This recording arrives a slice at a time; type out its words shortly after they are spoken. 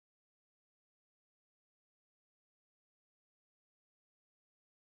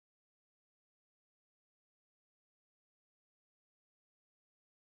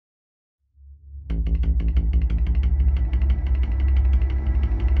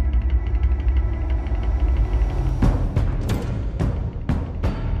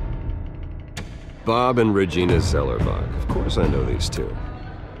Bob and Regina Zellerbach. Of course I know these two.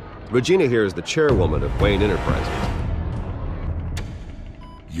 Regina here is the chairwoman of Wayne Enterprises.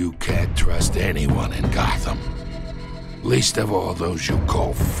 You can't trust anyone in Gotham. Least of all those you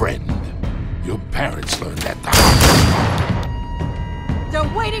call friend. Your parents learned that the hard way.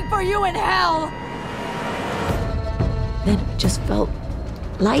 They're waiting for you in hell! Then it just felt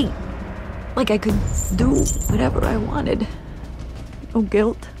light. Like I could do whatever I wanted. No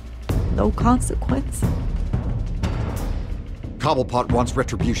guilt, no consequence. Cobblepot wants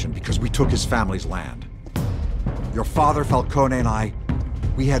retribution because we took his family's land. Your father, Falcone, and I,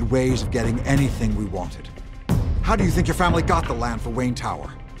 we had ways of getting anything we wanted. How do you think your family got the land for Wayne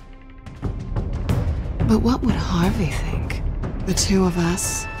Tower? But what would Harvey think? The two of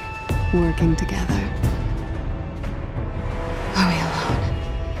us, working together. Are we alone?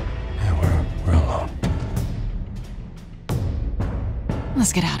 Yeah, we're alone.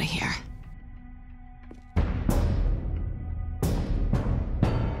 Let's get out of here.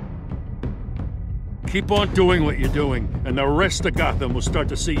 Keep on doing what you're doing, and the rest of Gotham will start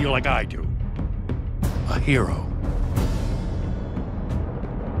to see you like I do. A hero.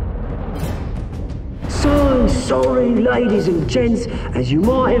 So sorry, ladies and gents. As you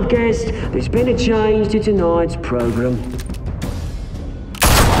might have guessed, there's been a change to tonight's program.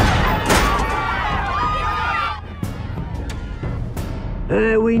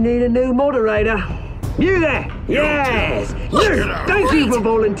 We need a new moderator. You there? Yes! You! Thank you for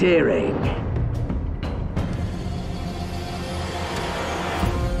volunteering.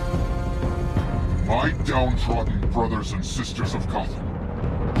 My downtrodden brothers and sisters of Gotham,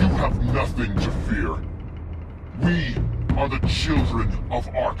 you have nothing to fear. We are the children of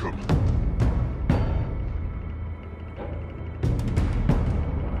Arkham.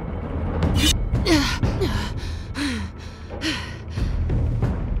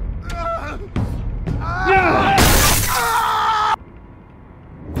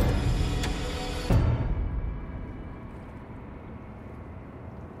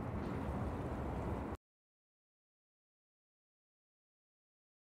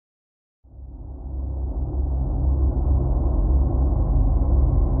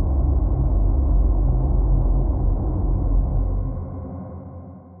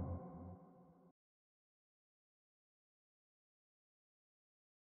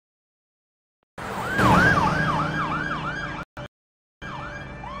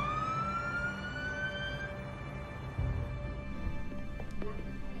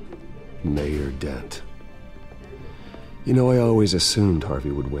 Mayor Dent. You know, I always assumed Harvey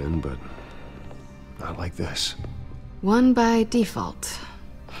would win, but not like this. Won by default.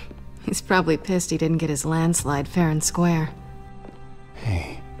 He's probably pissed he didn't get his landslide fair and square.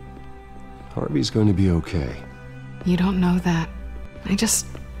 Hey, Harvey's going to be okay. You don't know that.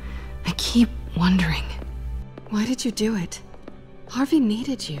 I keep wondering. Why did you do it? Harvey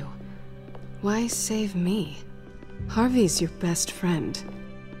needed you. Why save me? Harvey's your best friend.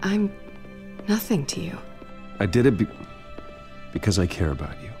 I'm nothing to you. I did it because I care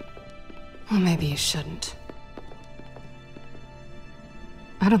about you. Well, maybe you shouldn't.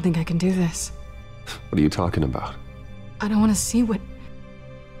 I don't think I can do this. What are you talking about? I don't want to see what...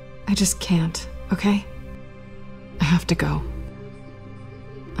 I just can't, okay? I have to go.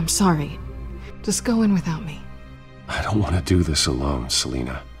 I'm sorry. Just go in without me. I don't want to do this alone,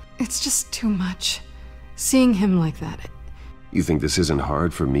 Selina. It's just too much. Seeing him like that... You think this isn't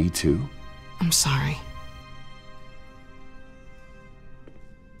hard for me, too? I'm sorry.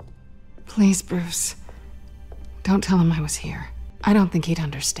 Please, Bruce. Don't tell him I was here. I don't think he'd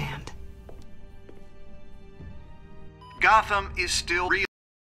understand. Gotham is still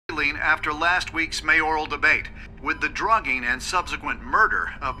reeling after last week's mayoral debate. With the drugging and subsequent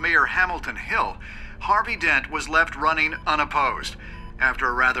murder of Mayor Hamilton Hill, Harvey Dent was left running unopposed. After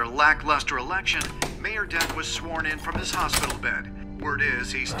a rather lackluster election, Mayor Dent was sworn in from his hospital bed. Word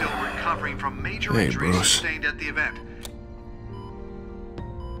is he's still recovering from major injuries sustained at the event.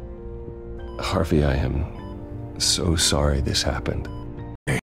 Harvey, I am so sorry this happened.